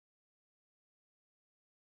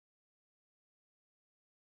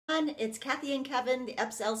It's Cathy and Kevin, the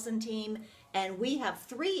Epps Elson team, and we have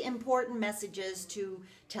 3 important messages to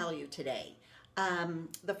tell you today.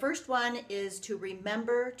 The first one is to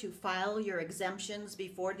remember to file your exemptions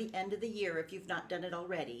before the end of the year if you've not done it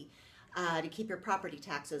already, to keep your property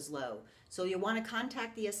taxes low. So you want to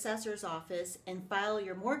contact the assessor's office and file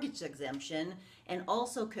your mortgage exemption and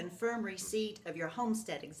also confirm receipt of your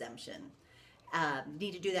homestead exemption.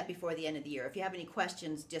 Need to do that before the end of the year. If you have any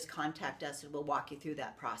questions, just contact us and we'll walk you through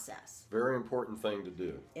that process. Very important thing to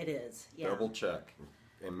do. It is, yeah. Double check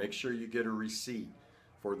and make sure you get a receipt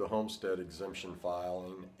for the homestead exemption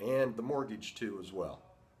filing and the mortgage too as well.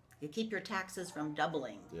 You keep your taxes from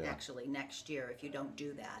doubling actually next year if you don't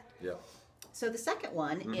do that. Yep. So the second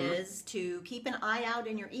one is to keep an eye out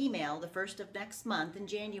in your email the first of next month in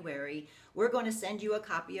January. We're going to send you a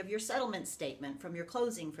copy of your settlement statement from your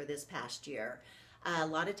closing for this past year. A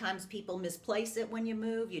lot of times people misplace it when you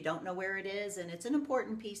move. You don't know where it is, and it's an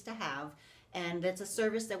important piece to have. And it's a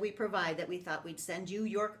service that we provide that we thought we'd send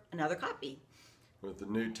you another copy. With the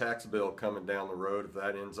new tax bill coming down the road, if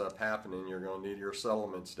that ends up happening, you're going to need your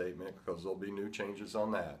settlement statement because there'll be new changes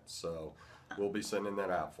on that. So we'll be sending that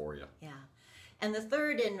out for you. Yeah. And the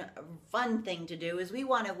third and fun thing to do is we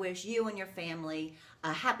want to wish you and your family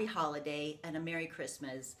a happy holiday and a Merry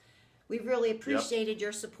Christmas. We've really appreciated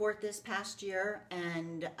your support this past year,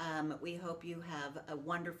 and we hope you have a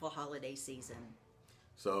wonderful holiday season.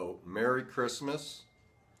 So, Merry Christmas,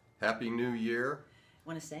 Happy New Year.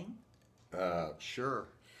 Want to sing? Sure.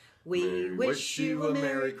 We wish you a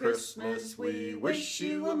Merry Christmas. We wish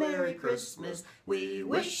you a Merry Christmas. We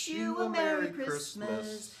wish you a Merry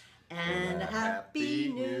Christmas and a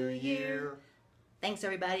Happy New Year. Thanks,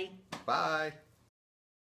 everybody. Bye.